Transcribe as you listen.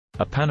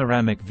A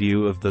panoramic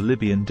view of the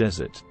Libyan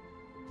desert.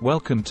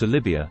 Welcome to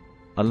Libya,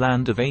 a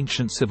land of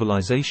ancient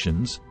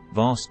civilizations,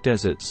 vast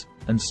deserts,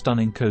 and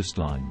stunning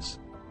coastlines.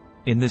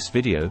 In this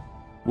video,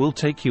 we'll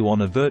take you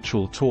on a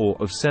virtual tour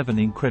of 7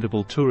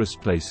 incredible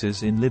tourist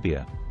places in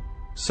Libya.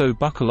 So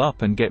buckle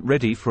up and get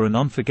ready for an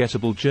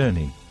unforgettable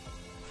journey.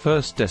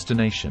 First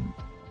destination.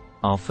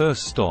 Our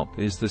first stop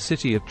is the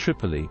city of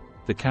Tripoli,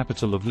 the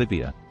capital of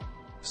Libya.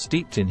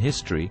 Steeped in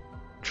history,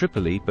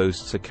 Tripoli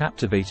boasts a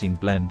captivating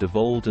blend of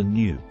old and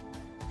new.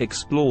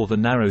 Explore the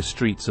narrow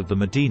streets of the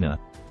Medina,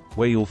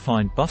 where you'll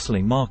find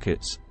bustling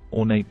markets,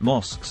 ornate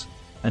mosques,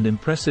 and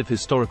impressive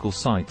historical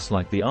sites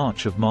like the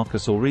Arch of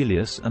Marcus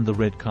Aurelius and the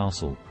Red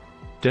Castle.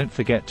 Don't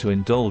forget to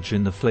indulge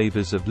in the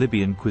flavors of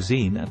Libyan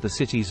cuisine at the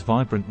city's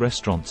vibrant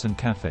restaurants and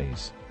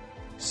cafes.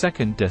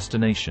 Second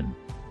destination.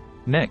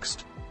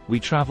 Next, we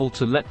travel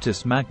to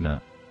Leptis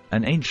Magna,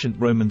 an ancient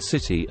Roman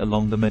city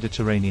along the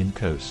Mediterranean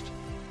coast.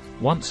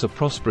 Once a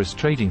prosperous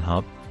trading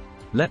hub,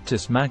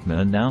 Leptis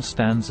Magna now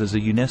stands as a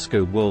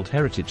UNESCO World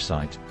Heritage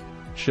Site,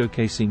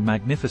 showcasing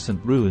magnificent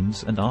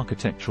ruins and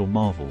architectural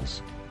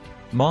marvels.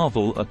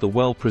 Marvel at the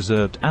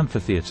well-preserved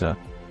amphitheater,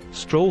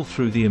 stroll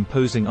through the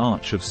imposing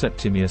Arch of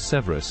Septimius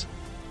Severus,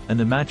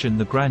 and imagine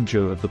the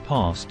grandeur of the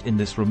past in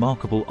this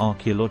remarkable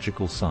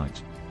archaeological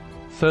site.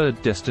 Third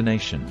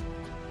destination.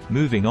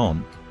 Moving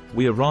on,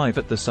 we arrive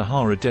at the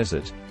Sahara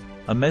Desert,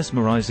 a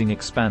mesmerizing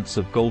expanse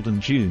of golden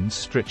dunes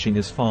stretching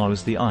as far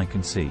as the eye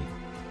can see.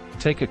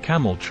 Take a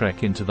camel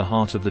trek into the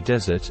heart of the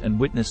desert and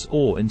witness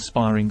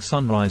awe-inspiring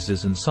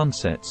sunrises and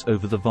sunsets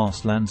over the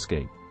vast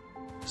landscape.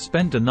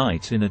 Spend a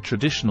night in a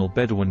traditional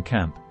Bedouin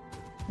camp,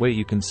 where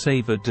you can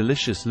savor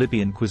delicious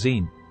Libyan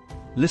cuisine,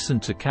 listen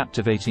to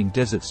captivating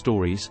desert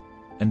stories,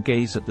 and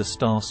gaze at the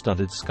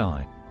star-studded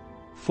sky.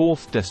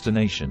 Fourth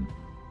destination.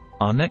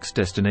 Our next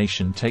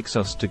destination takes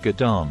us to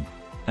Gadam,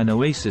 an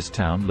oasis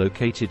town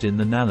located in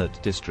the Nalat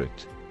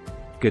district.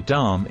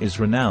 Gadam is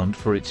renowned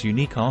for its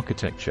unique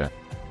architecture,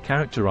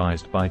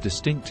 characterized by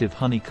distinctive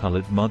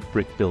honey-colored mud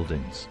brick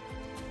buildings.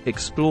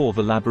 Explore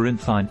the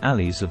labyrinthine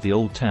alleys of the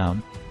old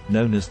town,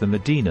 known as the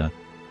Medina,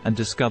 and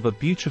discover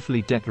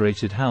beautifully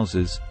decorated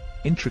houses,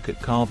 intricate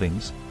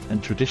carvings,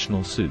 and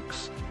traditional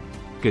souks.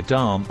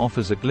 Gadam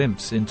offers a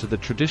glimpse into the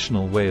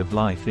traditional way of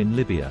life in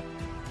Libya.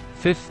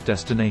 Fifth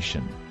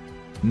destination.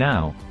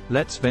 Now,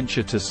 let's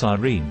venture to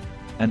Cyrene,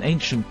 an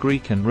ancient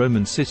Greek and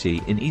Roman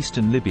city in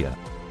eastern Libya.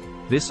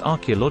 This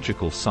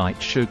archaeological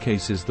site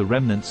showcases the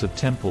remnants of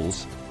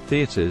temples,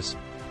 theaters,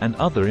 and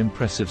other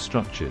impressive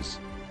structures.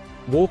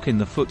 Walk in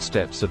the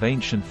footsteps of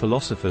ancient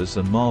philosophers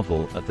and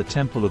marvel at the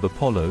Temple of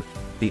Apollo,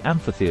 the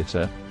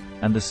amphitheater,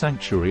 and the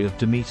sanctuary of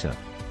Demeter.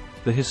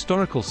 The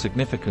historical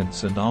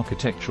significance and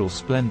architectural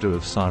splendor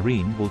of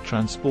Cyrene will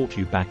transport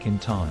you back in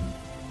time.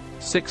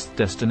 Sixth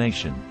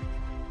destination.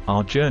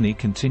 Our journey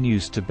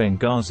continues to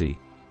Benghazi,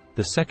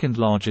 the second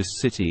largest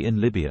city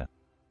in Libya.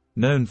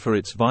 Known for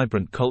its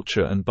vibrant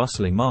culture and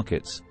bustling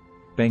markets,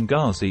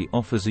 Benghazi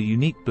offers a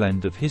unique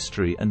blend of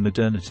history and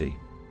modernity.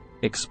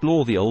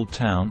 Explore the old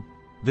town,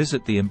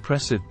 visit the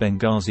impressive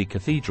Benghazi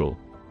Cathedral,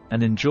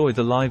 and enjoy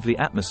the lively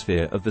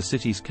atmosphere of the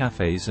city's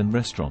cafes and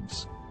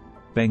restaurants.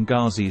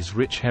 Benghazi's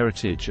rich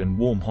heritage and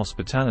warm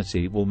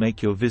hospitality will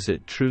make your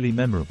visit truly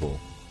memorable.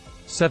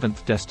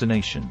 Seventh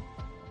destination.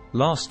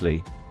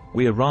 Lastly,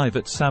 we arrive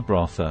at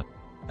Sabratha,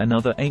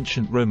 another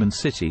ancient Roman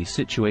city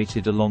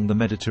situated along the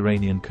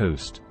Mediterranean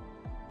coast.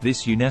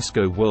 This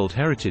UNESCO World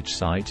Heritage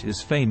Site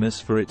is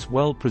famous for its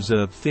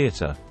well-preserved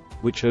theater,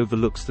 which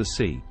overlooks the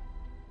sea.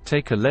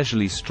 Take a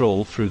leisurely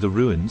stroll through the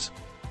ruins,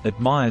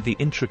 admire the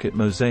intricate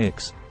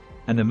mosaics,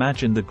 and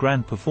imagine the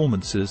grand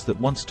performances that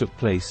once took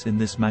place in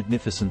this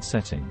magnificent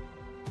setting.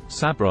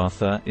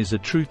 Sabratha is a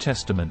true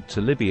testament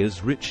to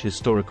Libya's rich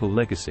historical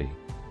legacy.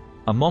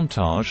 A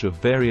montage of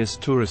various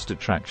tourist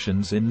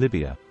attractions in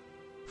Libya.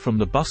 From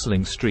the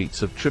bustling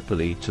streets of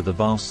Tripoli to the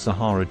vast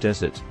Sahara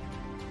Desert,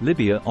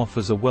 Libya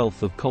offers a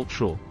wealth of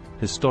cultural,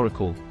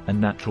 historical,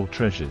 and natural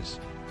treasures.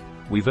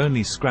 We've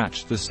only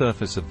scratched the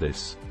surface of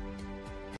this.